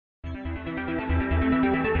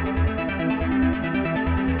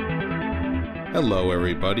Hello,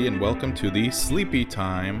 everybody, and welcome to the Sleepy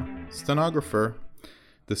Time Stenographer.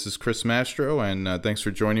 This is Chris Mastro, and thanks for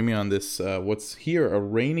joining me on this, what's here, a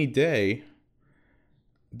rainy day.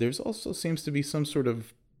 There's also seems to be some sort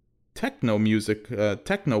of techno music,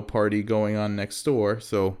 techno party going on next door,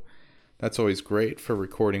 so that's always great for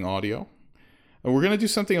recording audio. We're going to do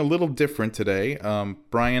something a little different today.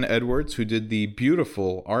 Brian Edwards, who did the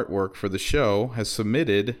beautiful artwork for the show, has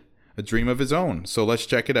submitted a dream of his own, so let's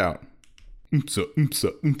check it out.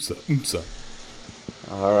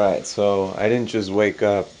 All right, so I didn't just wake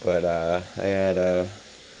up, but I had a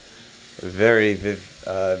very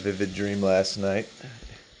vivid dream last night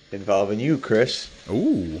involving you, Chris.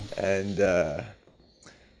 Ooh. And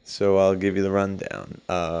so I'll give you the rundown.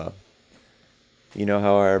 You know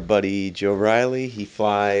how our buddy Joe Riley, he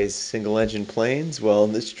flies single-engine planes? Well,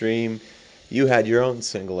 in this dream, you had your own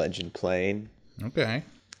single-engine plane. Okay.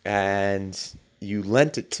 And you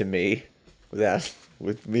lent it to me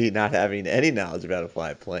with me not having any knowledge about how to fly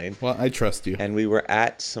a plane. Well, I trust you. And we were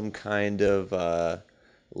at some kind of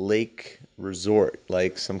lake resort,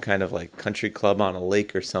 like some kind of like country club on a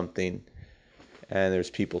lake or something. And there's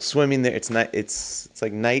people swimming there. It's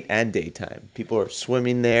like night and daytime. People are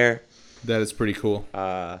swimming there. That is pretty cool.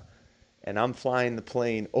 And I'm flying the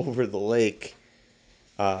plane over the lake.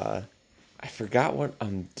 I forgot what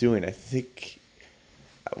I'm doing. I think...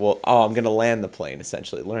 I'm going to land the plane,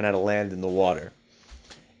 essentially. Learn how to land in the water.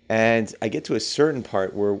 And I get to a certain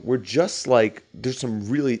part where we're just like,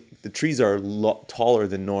 the trees are taller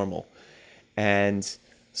than normal. And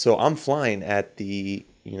so I'm flying at the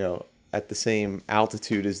same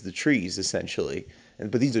altitude as the trees, essentially.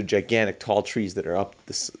 But these are gigantic, tall trees that are up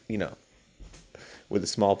this, with a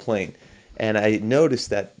small plane. And I noticed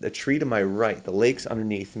that the tree to my right, the lake's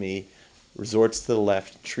underneath me, resorts to the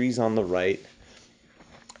left, trees on the right.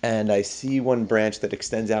 And I see one branch that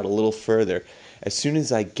extends out a little further. As soon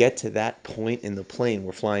as I get to that point in the plane,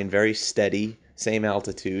 we're flying very steady, same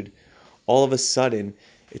altitude. All of a sudden,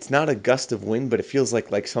 it's not a gust of wind, but it feels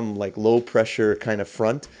like some low pressure kind of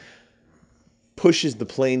front pushes the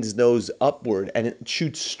plane's nose upward, and it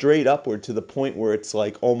shoots straight upward to the point where it's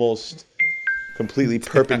like almost completely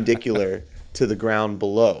perpendicular to the ground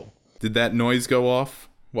below. Did that noise go off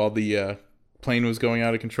while the plane was going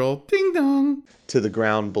out of control? Ding dong! To the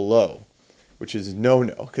ground below, which is no,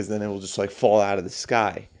 because then it will just fall out of the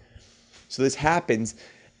sky. So this happens,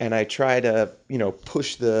 and I try to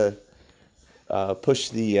push the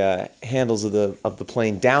handles of the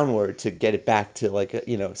plane downward to get it back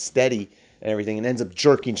to steady and everything, and ends up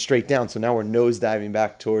jerking straight down. So now we're nosediving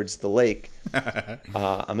back towards the lake.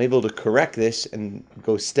 I'm able to correct this and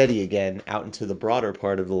go steady again out into the broader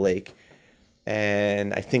part of the lake,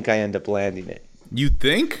 and I think I end up landing it. You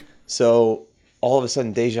think? So all of a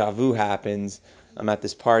sudden, deja vu happens. I'm at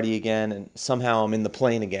this party again, and somehow I'm in the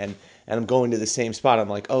plane again, and I'm going to the same spot. I'm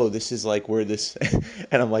like, oh, this is like where this,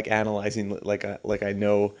 and I'm like analyzing, like I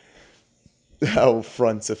know how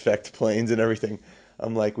fronts affect planes and everything.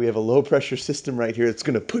 I'm like, we have a low pressure system right here that's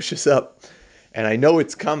going to push us up, and I know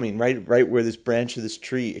it's coming right where this branch of this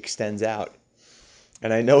tree extends out,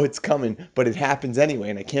 and I know it's coming, but it happens anyway,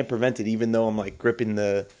 and I can't prevent it, even though I'm gripping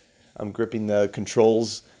the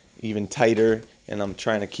controls even tighter, and I'm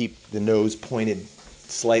trying to keep the nose pointed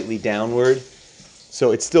slightly downward,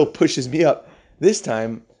 so it still pushes me up. This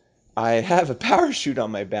time, I have a parachute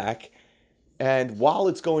on my back, and while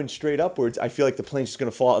it's going straight upwards, I feel like the plane's just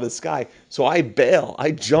going to fall out of the sky, so I bail.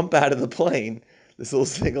 I jump out of the plane, this little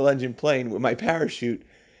single-engine plane, with my parachute,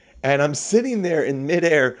 and I'm sitting there in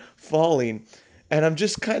midair, falling, and I'm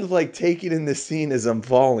just kind of taking in the scene as I'm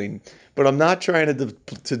falling, but I'm not trying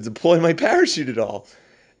to deploy my parachute at all.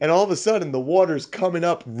 And all of a sudden, the water's coming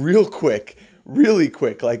up real quick, really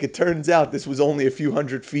quick. It turns out this was only a few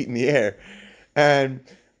hundred feet in the air. And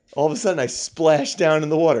all of a sudden, I splash down in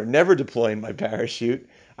the water, never deploying my parachute.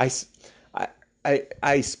 I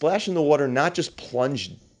splash in the water, not just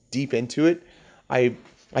plunge deep into it. I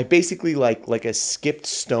basically, like a skipped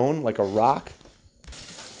stone, like a rock.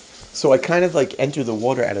 So I kind of enter the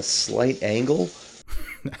water at a slight angle.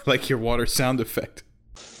 Like your water sound effect.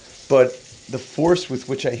 But the force with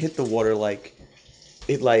which I hit the water,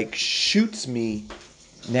 it shoots me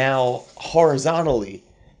now horizontally.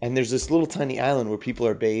 And there's this little tiny island where people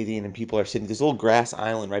are bathing and people are sitting. This little grass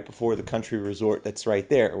island right before the country resort that's right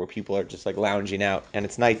there where people are just lounging out, and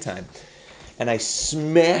it's nighttime. And I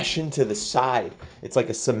smash into the side. It's like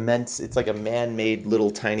a man-made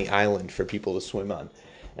little tiny island for people to swim on.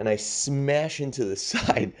 And I smash into the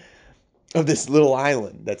side of this little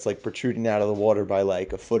island that's protruding out of the water by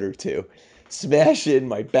a foot or two. Smash in,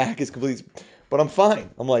 my back is completely, but I'm fine.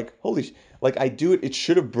 I'm holy I do it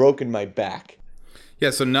should have broken my back. Yeah,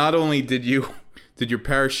 so not only did your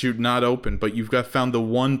parachute not open, but you've got found the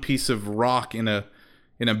one piece of rock in a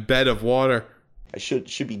bed of water. I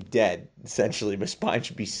should be dead, essentially. My spine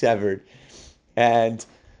should be severed. And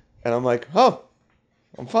I'm like, oh,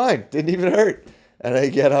 I'm fine. Didn't even hurt. And I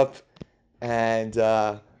get up and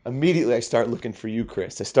immediately I start looking for you,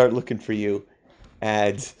 Chris. I start looking for you.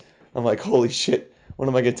 And I'm like, holy shit, what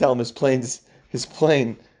am I going to tell him? His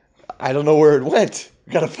plane, I don't know where it went.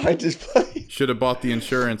 We got to find his plane. Should have bought the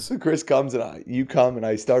insurance. So Chris comes and you come and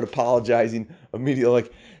I start apologizing immediately,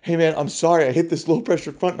 like, hey man, I'm sorry. I hit this low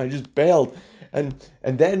pressure front and I just bailed. And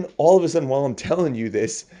then all of a sudden, while I'm telling you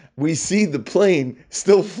this, we see the plane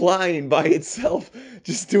still flying by itself,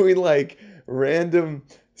 just doing like random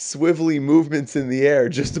swivelly movements in the air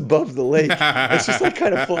just above the lake. It's just like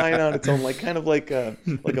kind of flying on its own, like kind of like a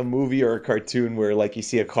movie or a cartoon where like you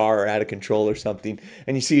see a car out of control or something,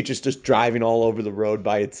 and you see it just driving all over the road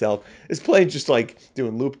by itself. This plane's just like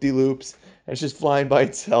doing loop-de-loops, and it's just flying by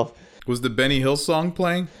itself. Was the Benny Hill song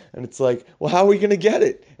playing? And it's like, well, how are we going to get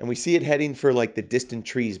it? And we see it heading for like the distant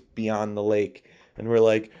trees beyond the lake. And we're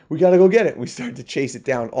like, we got to go get it. And we start to chase it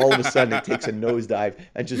down. All of a sudden, it takes a nosedive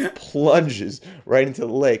and just plunges right into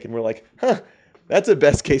the lake. And we're like, that's a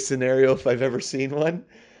best case scenario if I've ever seen one.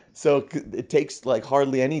 So it takes like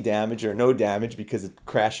hardly any damage or no damage because it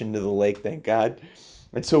crashed into the lake, thank God.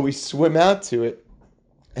 And so we swim out to it.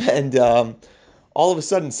 And all of a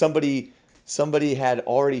sudden, somebody had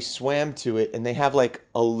already swam to it, and they have like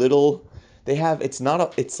a little, it's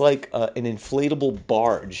like an inflatable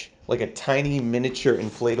barge, like a tiny miniature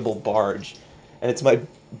inflatable barge. And it's my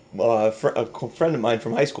a friend of mine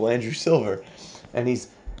from high school, Andrew Silver, and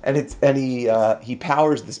he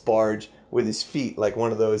powers this barge with his feet, like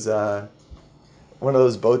one of those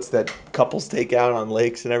boats that couples take out on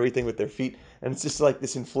lakes and everything with their feet. And it's just like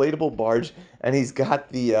this inflatable barge, and he's got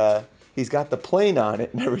the plane on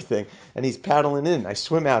it and everything, and he's paddling in. I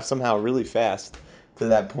swim out somehow really fast to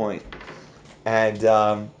that point,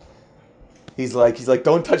 and he's like,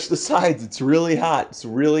 don't touch the sides. It's really hot. It's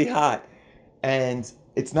really hot. And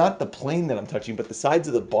it's not the plane that I'm touching, but the sides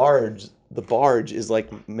of the barge. The barge is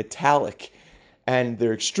like metallic, and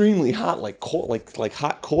they're extremely hot, like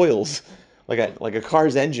hot coils, like a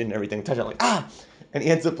car's engine and everything. Touch it,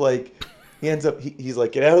 like and he's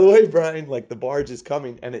like, get out of the way, Brian. Like the barge is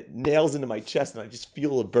coming, and it nails into my chest, and I just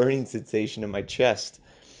feel a burning sensation in my chest.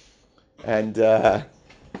 And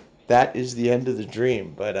that is the end of the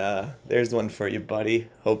dream. But there's one for you, buddy.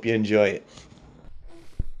 Hope you enjoy it.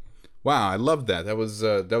 Wow, I love that. That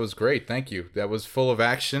was great. Thank you. That was full of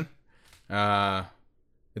action. There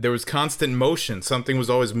was constant motion. Something was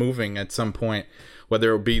always moving at some point,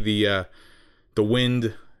 whether it be the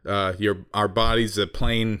wind, our bodies, the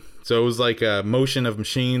plane. So it was like a motion of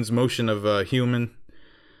machines, motion of human,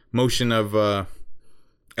 motion of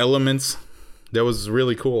elements. That was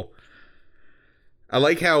really cool. I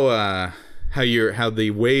like how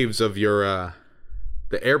the waves of your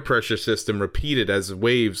the air pressure system repeated as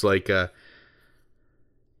waves, like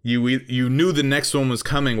you knew the next one was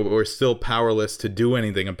coming, but were still powerless to do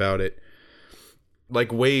anything about it.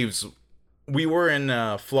 Like waves. We were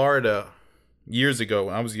in Florida years ago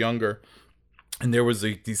when I was younger, and there was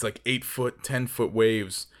these like 8-foot, 10-foot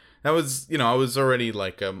waves. That was, I was already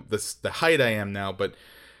like the height I am now, but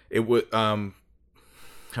it would how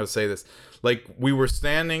to say this? Like we were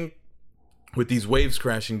standing with these waves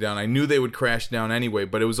crashing down. I knew they would crash down anyway,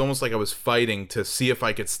 but it was almost like I was fighting to see if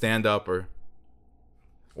I could stand up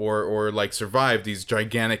or like survive these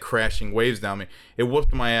gigantic crashing waves down me. It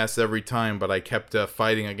whooped my ass every time, but I kept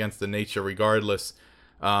fighting against the nature regardless.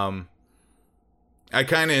 I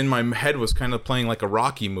kind of, in my head, was kind of playing like a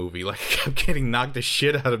Rocky movie. Like, I kept getting knocked the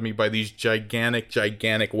shit out of me by these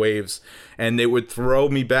gigantic waves. And it would throw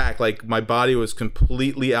me back. Like, my body was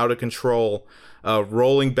completely out of control.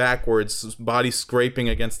 Rolling backwards, body scraping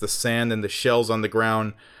against the sand and the shells on the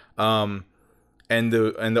ground. And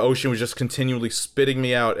the ocean was just continually spitting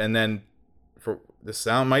me out. And then, the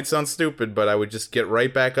sound might sound stupid, but I would just get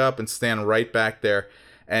right back up and stand right back there.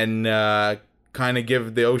 And, kind of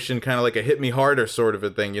give the ocean kind of like a hit me harder sort of a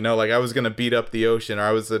thing, like I was going to beat up the ocean, or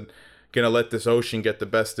I was going to let this ocean get the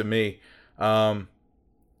best of me. Bad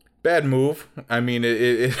move. I mean,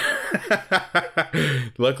 it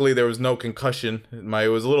luckily there was no concussion. It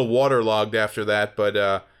was a little waterlogged after that, but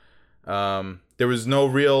there was no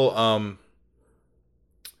real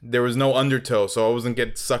there was no undertow, so I wasn't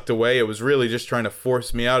getting sucked away. It was really just trying to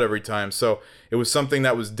force me out every time. So it was something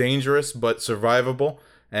that was dangerous but survivable.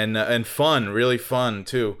 And fun, really fun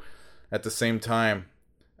too, at the same time.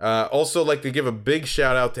 Also, like to give a big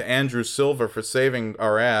shout out to Andrew Silver for saving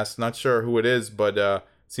our ass. Not sure who it is, but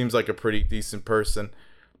Seems like a pretty decent person.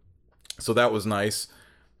 So that was nice.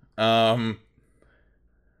 Yeah.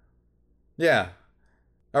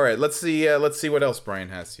 All right, let's see what else Brian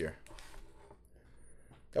has here.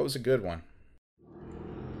 That was a good one.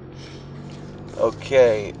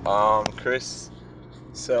 Okay, Chris.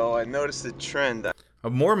 So I noticed a trend.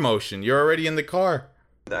 More motion. You're already in the car.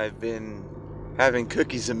 I've been having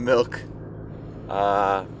cookies and milk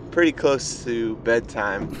pretty close to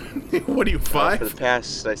bedtime. What are you, 5? For the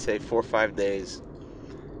past, I say, 4 or 5 days.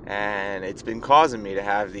 And it's been causing me to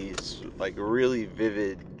have these like really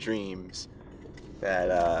vivid dreams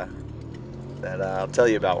that I'll tell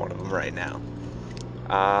you about one of them right now.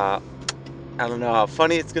 I don't know how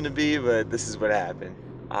funny it's gonna be, but this is what happened.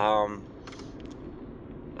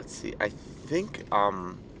 Let's see. I think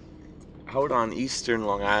out on Eastern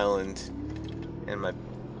Long Island,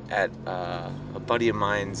 at a buddy of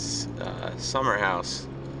mine's summer house.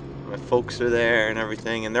 My folks are there and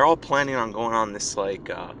everything, and they're all planning on going on this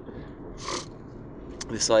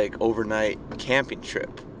overnight camping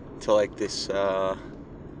trip to like this I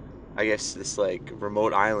guess this like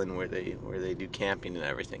remote island where they do camping and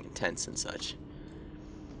everything, and tents and such.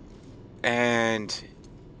 And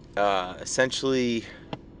essentially,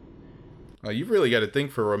 Oh, you've really got to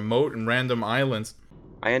think for remote and random islands.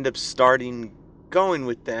 I end up going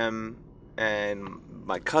with them, and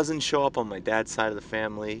my cousins show up on my dad's side of the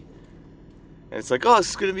family. And it's like, oh, this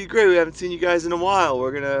is gonna be great. We haven't seen you guys in a while.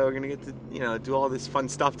 We're gonna get to do all this fun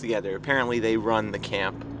stuff together. Apparently, they run the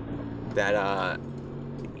camp that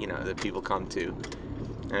that people come to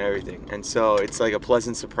and everything. And so it's like a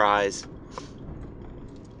pleasant surprise.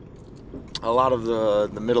 A lot of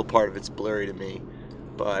the middle part of it's blurry to me,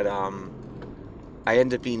 but I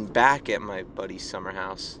end up being back at my buddy's summer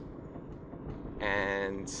house,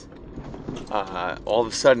 and all of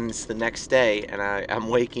a sudden it's the next day, and I'm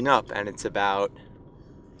waking up, and it's about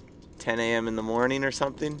 10 a.m. in the morning or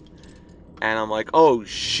something, and I'm like, oh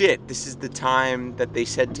shit, this is the time that they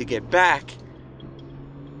said to get back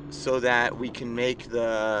so that we can make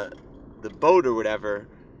the boat or whatever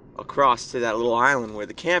across to that little island where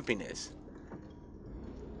the camping is.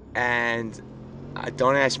 And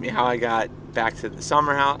don't ask me how I got back to the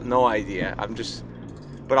summer house, no idea.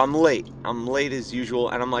 But I'm late. I'm late as usual,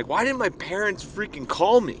 and I'm like, why didn't my parents freaking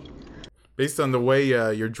call me? Based on the way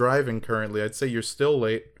you're driving currently, I'd say you're still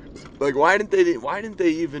late. Like, why didn't they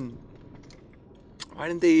even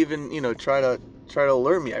try to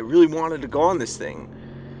alert me? I really wanted to go on this thing.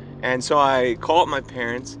 And so I called my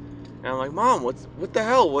parents, and I'm like, Mom, what the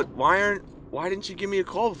hell? Why didn't you give me a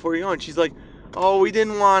call before you go? And she's like, oh, we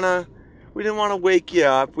didn't want to wake you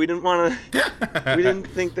up. We didn't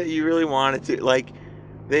think that you really wanted to. Like,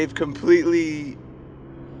 they've completely,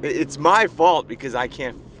 it's my fault because I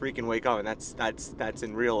can't freaking wake up, and that's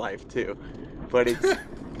in real life too. But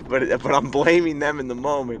but I'm blaming them in the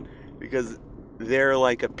moment because they're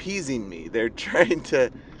like appeasing me. They're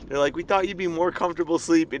like, we thought you'd be more comfortable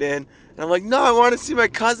sleeping in. And I'm like, no, I want to see my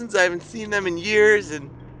cousins. I haven't seen them in years. And,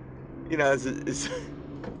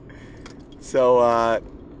 so, I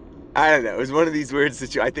don't know. It was one of these weird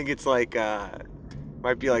situations. I think it's like,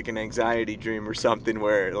 might be like an anxiety dream or something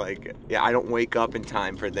where, like, yeah, I don't wake up in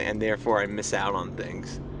time and therefore I miss out on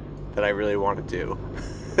things that I really want to do.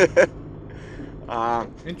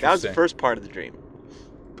 That was the first part of the dream.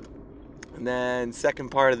 And then second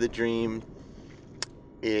part of the dream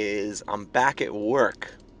is I'm back at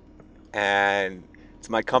work, and it's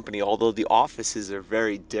my company, although the offices are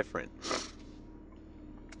very different.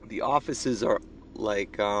 The offices are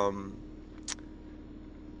like,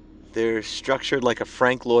 they're structured like a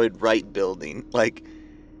Frank Lloyd Wright building. Like,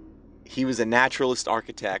 he was a naturalist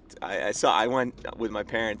architect. I went with my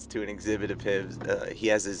parents to an exhibit of his. He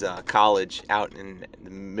has his college out in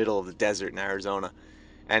the middle of the desert in Arizona,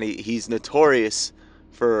 and he's notorious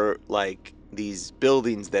for like these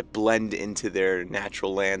buildings that blend into their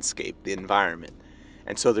natural landscape, the environment.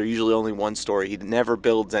 And so they're usually only one story. He never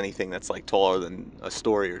builds anything that's like taller than a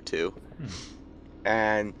story or two.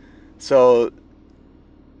 And so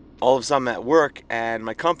all of a sudden I'm at work, and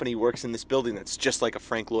my company works in this building that's just like a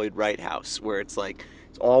Frank Lloyd Wright house, where it's like,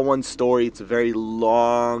 it's all one story. It's a very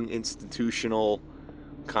long institutional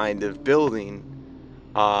kind of building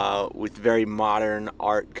with very modern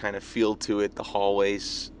art kind of feel to it. The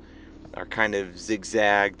hallways are kind of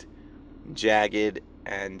zigzagged, jagged,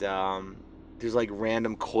 and there's like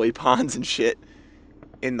random koi ponds and shit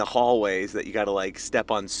in the hallways that you gotta like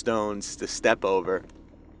step on stones to step over.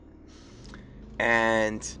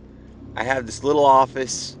 And I have this little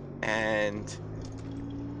office, and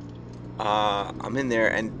I'm in there,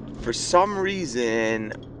 and for some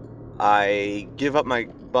reason I give up my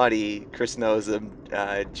buddy, Chris knows him,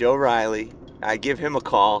 Joe Riley. I give him a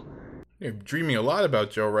call You're dreaming a lot about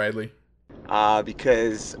Joe Riley.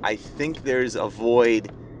 because I think there's a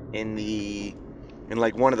void in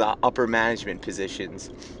like one of the upper management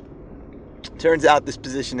positions. Turns out this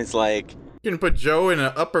position is like You can put Joe in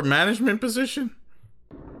an upper management position?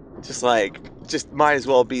 just might as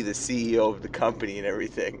well be the CEO of the company and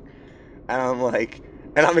everything. And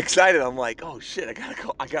I'm excited. I'm like, oh shit, I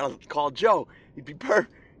gotta call Joe. He'd be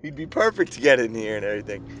perfect to get in here and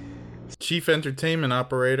everything. Chief entertainment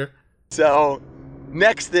operator. So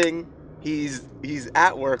next thing, he's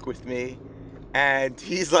at work with me, and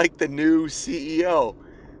he's like the new CEO.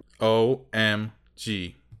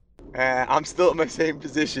 OMG. I'm still in my same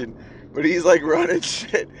position, but he's like running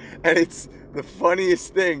shit, and it's the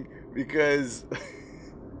funniest thing because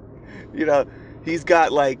he's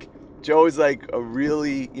got like Joe is like a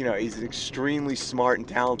really he's an extremely smart and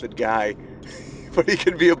talented guy, but he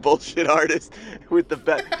can be a bullshit artist with the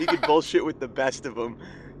best. He could bullshit with the best of them,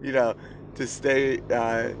 to stay,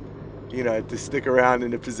 to stick around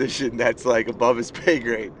in a position that's like above his pay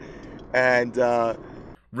grade, and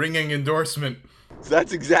Ringing endorsement. so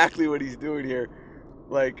that's exactly what he's doing here,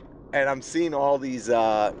 and I'm seeing all these,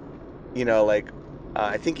 I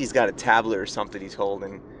think he's got a tablet or something he's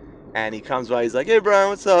holding, and he comes by. He's like, "Hey, Brian,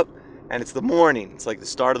 what's up?" And it's the morning. It's like the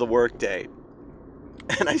start of the workday,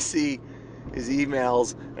 and I see his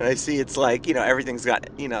emails, and I see it's like everything's got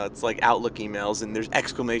it's like Outlook emails, and there's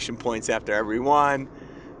exclamation points after every one,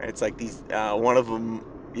 and it's like these one of them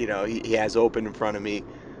he has open in front of me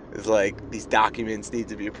is like these documents need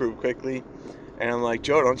to be approved quickly, and I'm like,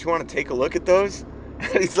 Joe, don't you want to take a look at those?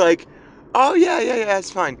 And he's like, oh yeah,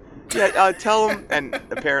 it's fine. Yeah, tell him. And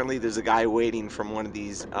apparently there's a guy waiting from one of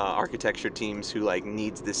these architecture teams who like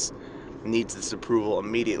needs this approval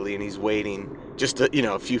immediately, and he's waiting just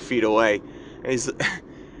a few feet away, and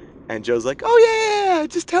and Joe's like, oh yeah,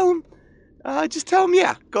 just tell him,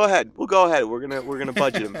 yeah, go ahead, we'll go ahead, we're gonna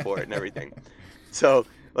budget him for it and everything. So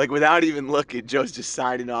like without even looking, Joe's just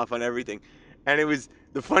signing off on everything, and it was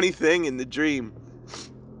the funny thing in the dream.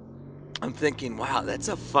 I'm thinking, wow, that's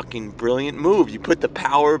a fucking brilliant move. You put the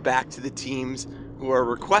power back to the teams who are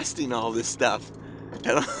requesting all this stuff.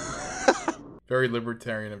 And Very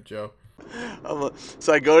libertarian of Joe.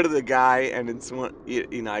 So I go to the guy, and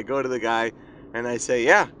I go to the guy, and I say,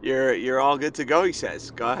 yeah, you're all good to go. He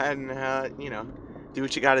says, go ahead and do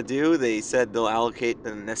what you got to do. They said they'll allocate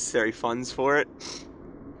the necessary funds for it,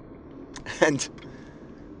 and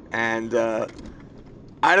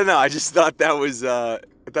I don't know. I just thought that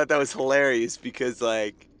was hilarious because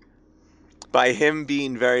like by him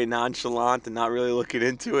being very nonchalant and not really looking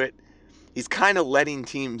into it, he's kind of letting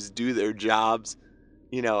teams do their jobs,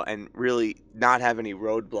 and really not have any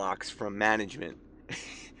roadblocks from management.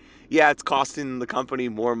 Yeah, it's costing the company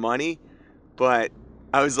more money, but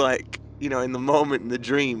I was like, in the moment, in the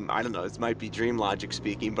dream, I don't know, this might be dream logic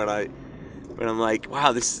speaking, but I'm like,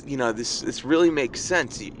 wow, this really makes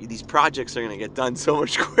sense. These projects are going to get done so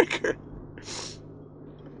much quicker.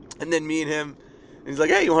 And then me and him, and he's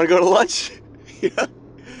like, hey, you want to go to lunch?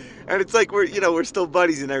 And it's like we're still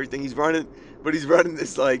buddies and everything. He's running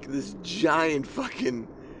this giant fucking,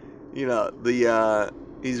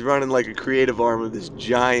 he's running like a creative arm of this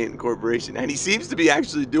giant corporation, and he seems to be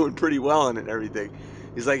actually doing pretty well in it and everything.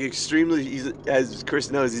 He's like as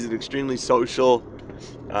Chris knows, he's an extremely social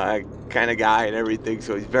kind of guy and everything,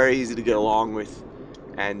 so he's very easy to get along with,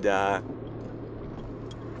 and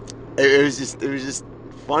it was just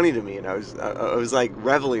funny to me, and I was like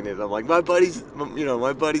reveling in it. I'm like, my buddy's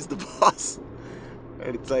the boss,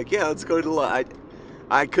 and it's like, yeah, let's go to lunch.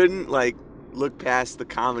 I couldn't like look past the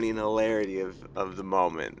comedy and hilarity of the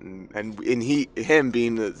moment, and him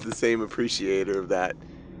being the same appreciator of that,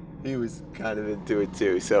 he was kind of into it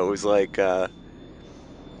too. So it was like I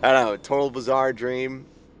don't know, total bizarre dream,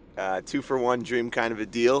 2-for-1 dream kind of a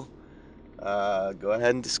deal. Go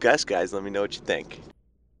ahead and discuss, guys. Let me know what you think.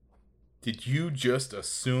 Did you just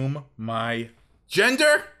assume my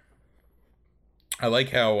gender? I like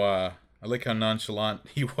how nonchalant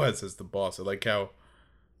he was as the boss. I like how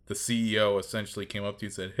the CEO essentially came up to you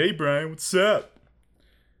and said, "Hey Brian, what's up?"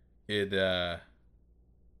 I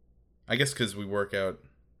guess because we work out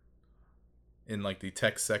in like the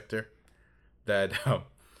tech sector, that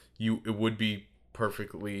it would be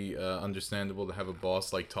perfectly understandable to have a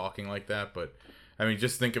boss like talking like that, but I mean,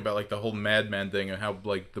 just think about like the whole Madman thing and how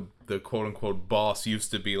like the quote unquote boss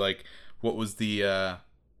used to be like, what was the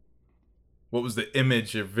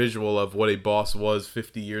image or visual of what a boss was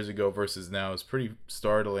 50 years ago versus now is pretty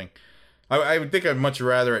startling. I would think I'd much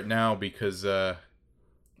rather it now because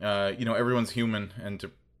everyone's human, and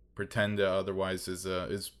pretend otherwise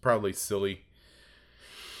is probably silly.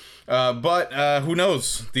 But who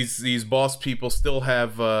knows? These boss people still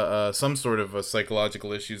have some sort of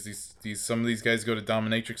psychological issues. Some of these guys go to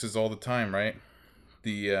dominatrixes all the time, right?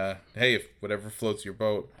 Hey, if whatever floats your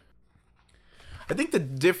boat. I think the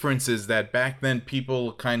difference is that back then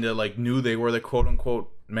people kind of like knew they were the quote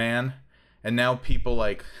unquote man, and now people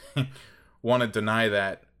like want to deny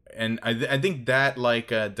that. And I think that like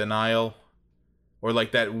denial, or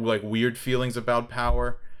like that like weird feelings about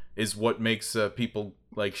power, is what makes people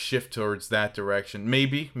like shift towards that direction.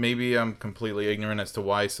 Maybe I'm completely ignorant as to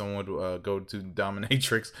why someone would go to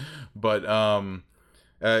dominatrix, but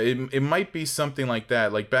it might be something like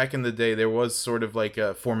that. Like back in the day, there was sort of like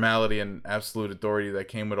a formality and absolute authority that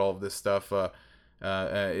came with all of this stuff.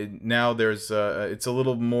 Now there's it's a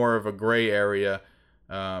little more of a gray area.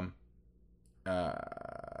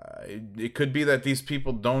 It could be that these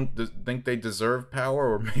people don't think they deserve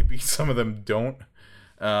power, or maybe some of them don't.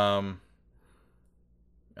 But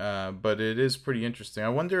it is pretty interesting. I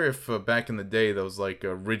wonder if back in the day there was like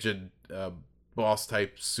a rigid boss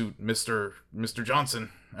type suit, Mr.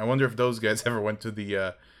 Johnson. I wonder if those guys ever went to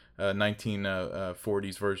the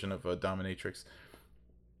 1940s version of Dominatrix.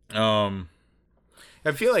 I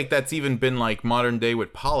feel like that's even been like modern day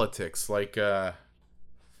with politics. Like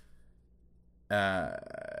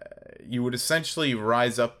you would essentially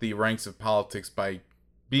rise up the ranks of politics by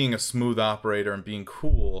being a smooth operator and being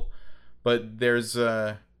cool, but there's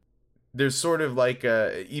sort of like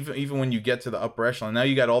even when you get to the upper echelon, now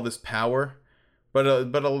you got all this power, but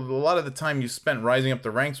a lot of the time you spent rising up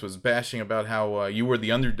the ranks was bashing about how you were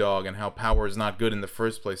the underdog and how power is not good in the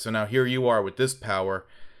first place. So now here you are with this power,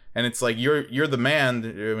 and it's like you're the man.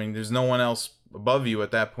 I mean, there's no one else above you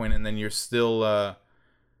at that point, and then you're still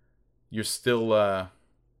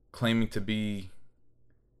claiming to be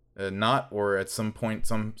not, or at some point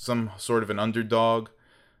some sort of an underdog.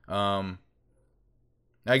 I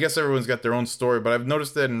guess everyone's got their own story, but I've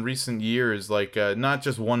noticed that in recent years, like not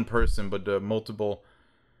just one person, but multiple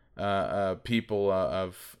people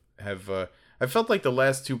have. I felt like the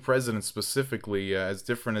last two presidents specifically, as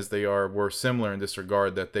different as they are, were similar in this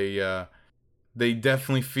regard. That they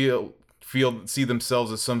definitely see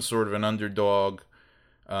themselves as some sort of an underdog,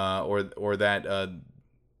 or that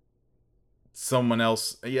someone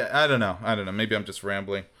else. Yeah, I don't know. Maybe I'm just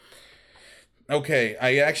rambling. Okay,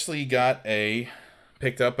 I actually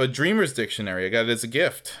picked up a Dreamer's Dictionary. I got it as a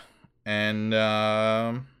gift. And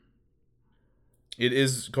it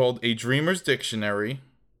is called A Dreamer's Dictionary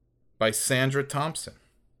by Sandra Thompson.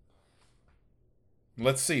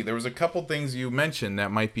 Let's see. There was a couple things you mentioned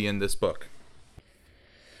that might be in this book.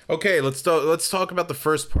 Okay, let's talk about the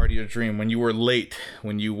first part of your dream, when you were late,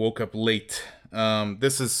 when you woke up late.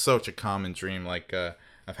 This is such a common dream. Like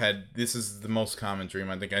this is the most common dream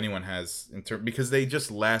I think anyone has because they just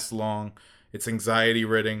last long. It's anxiety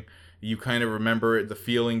ridden. You kind of remember the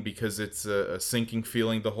feeling because it's a sinking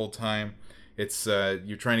feeling the whole time. It's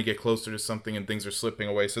you're trying to get closer to something and things are slipping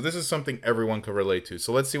away. So this is something everyone can relate to.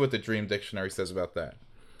 So let's see what the Dream Dictionary says about that.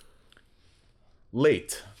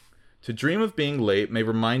 Late. To dream of being late may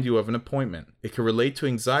remind you of an appointment. It can relate to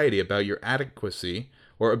anxiety about your adequacy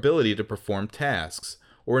or ability to perform tasks,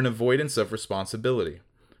 or an avoidance of responsibility.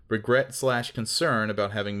 Regret/concern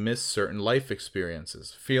about having missed certain life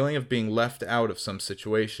experiences, feeling of being left out of some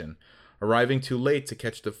situation, arriving too late to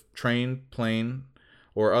catch the train, plane,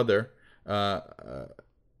 or other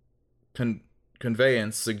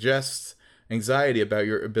conveyance suggests anxiety about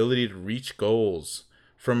your ability to reach goals.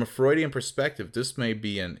 From a Freudian perspective, this may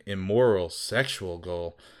be an immoral sexual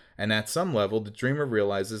goal, and at some level, the dreamer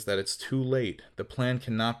realizes that it's too late. The plan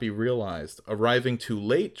cannot be realized. Arriving too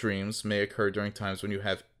late dreams may occur during times when you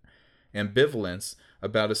have ambivalence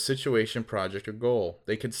about a situation, project, or goal.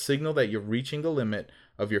 They could signal that you're reaching the limit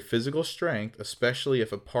of your physical strength, especially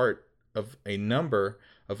if a part of a number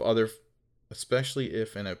of other,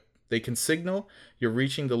 they can signal you're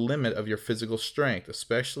reaching the limit of your physical strength,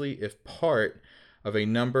 especially if part of a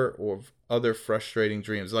number of other frustrating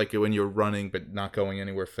dreams, like when you're running but not going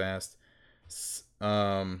anywhere fast.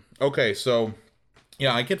 Okay, so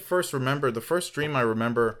yeah, I could first remember the first dream I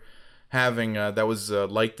remember having that was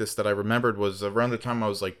like this that I remembered was around the time I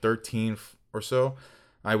was like 13 or so.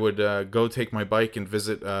 I would go take my bike and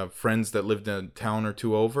visit friends that lived in a town or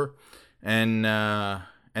two over, and then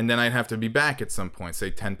I'd have to be back at some point,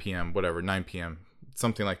 say 10 p.m., whatever, 9 p.m.,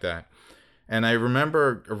 something like that. And I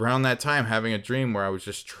remember around that time having a dream where I was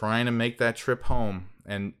just trying to make that trip home,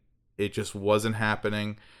 and it just wasn't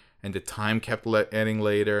happening, and the time kept getting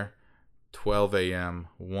later. 12 a.m.,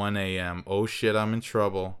 1 a.m., oh shit, I'm in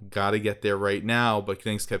trouble, gotta get there right now, but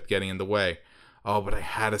things kept getting in the way. oh, but I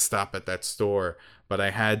had to stop at that store, but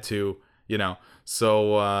I had to,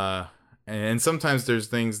 so, and sometimes there's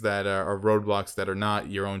things that are roadblocks that are not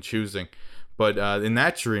your own choosing. But in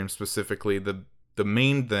that dream specifically, the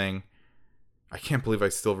main thing, I can't believe I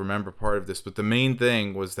still remember part of this, but the main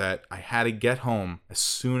thing was that I had to get home as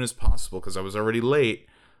soon as possible because I was already late.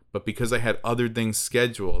 But because I had other things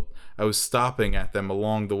scheduled, I was stopping at them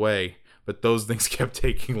along the way. But those things kept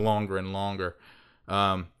taking longer and longer.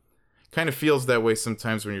 Kind of feels that way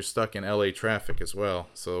sometimes when you're stuck in LA traffic as well.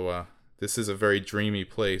 So this is a very dreamy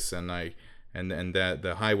place, and that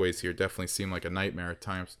the highways here definitely seem like a nightmare at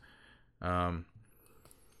times. Yeah,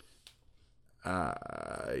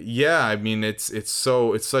 I mean it's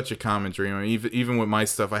such a common dream. I mean, even with my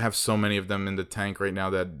stuff, I have so many of them in the tank right now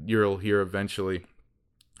that you'll hear eventually.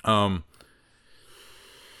 I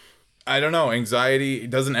don't know, anxiety.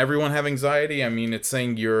 Doesn't everyone have anxiety? I mean, it's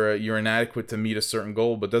saying you're inadequate to meet a certain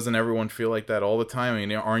goal, but doesn't everyone feel like that all the time? I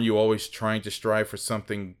mean, aren't you always trying to strive for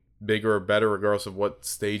something bigger or better, regardless of what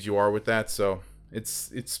stage you are with that? So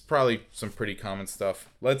it's probably some pretty common stuff.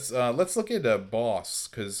 Let's look at boss,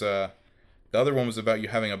 because the other one was about you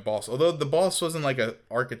having a boss. Although the boss wasn't like an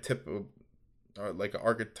archetype of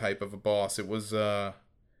a boss. It was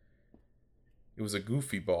a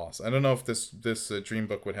goofy boss. I don't know if this dream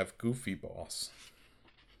book would have goofy boss.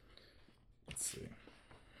 Let's see.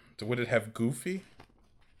 Would it have goofy?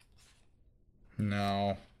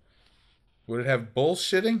 No. Would it have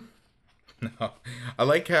bullshitting? No. I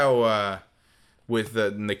like how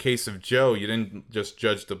in the case of Joe, you didn't just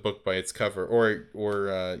judge the book by its cover, or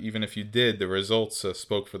even if you did, the results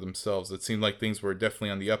spoke for themselves. It seemed like things were definitely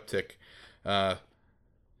on the uptick.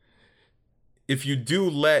 If you do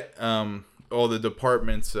let all the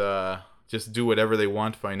departments just do whatever they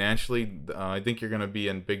want financially, I think you're going to be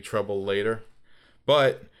in big trouble later.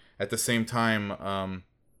 But at the same time,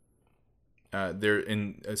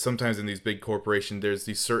 sometimes in these big corporations, there's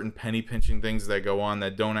these certain penny pinching things that go on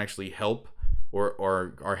that don't actually help,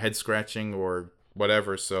 or are head scratching or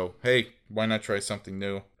whatever. So hey, why not try something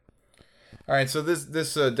new? All right, so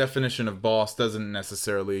this definition of boss doesn't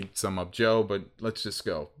necessarily sum up Joe, but let's just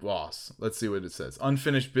go boss. Let's see what it says.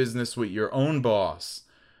 Unfinished business with your own boss.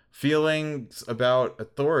 Feelings about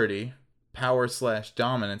authority,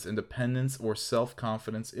 power/dominance, independence, or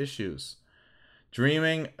self-confidence issues.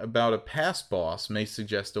 Dreaming about a past boss may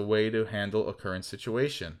suggest a way to handle a current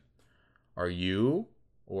situation. Are you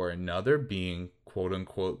or another being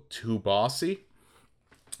quote-unquote too bossy?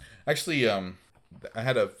 Actually, I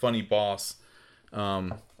had a funny boss,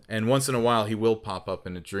 and once in a while he will pop up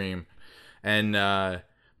in a dream, and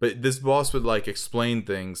but this boss would like explain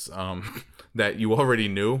things that you already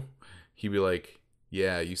knew. He'd be like,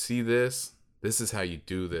 yeah, you see this is how you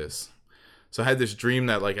do this. So I had this dream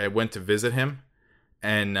that like I went to visit him,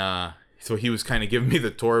 and so he was kind of giving me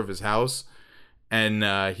the tour of his house, and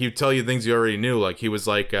he would tell you things you already knew. Like he was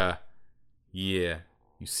like, yeah,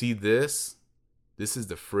 you see this is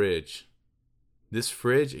the fridge. This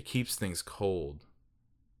fridge, it keeps things cold.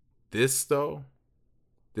 This, though,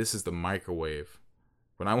 this is the microwave.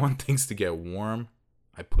 When I want things to get warm,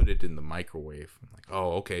 I put it in the microwave. I'm like,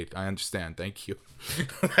 oh, okay, I understand. Thank you.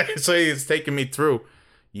 So he's taking me through.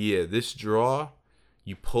 Yeah, this drawer,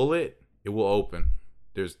 you pull it, it will open.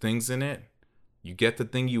 There's things in it. You get the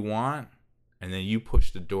thing you want, and then you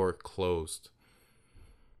push the door closed.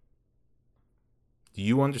 Do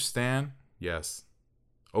you understand? Yes.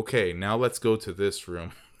 Okay, now let's go to this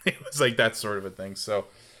room. It was like that sort of a thing. So,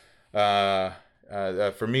 for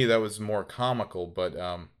me, that was more comical. But,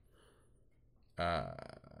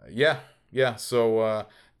 yeah. So,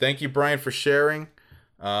 thank you, Brian, for sharing.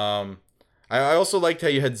 I also liked how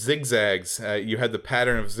you had zigzags. You had the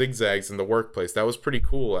pattern of zigzags in the workplace. That was pretty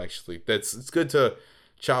cool, actually. It's good to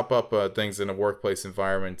chop up things in a workplace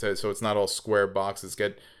environment, so it's not all square boxes.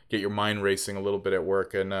 Get your mind racing a little bit at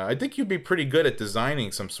work, and I think you'd be pretty good at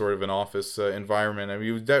designing some sort of an office environment. I mean,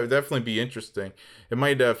 it would definitely be interesting. It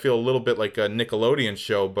might feel a little bit like a Nickelodeon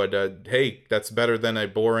show, but hey, that's better than a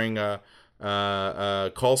boring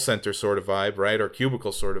call center sort of vibe, right? Or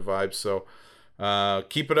cubicle sort of vibe. So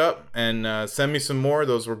keep it up, and send me some more.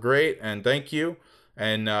 Those were great, and thank you.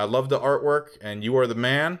 And I love the artwork, and you are the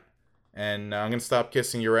man. And I'm gonna stop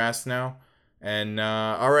kissing your ass now. And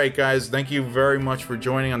all right, guys, thank you very much for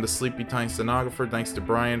joining on the Sleepy Time Stenographer. Thanks to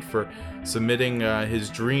Brian for submitting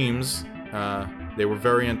his dreams. They were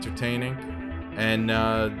very entertaining. And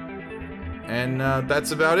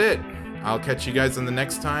that's about it. I'll catch you guys on the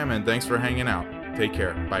next time, and thanks for hanging out. Take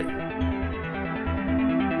care. Bye.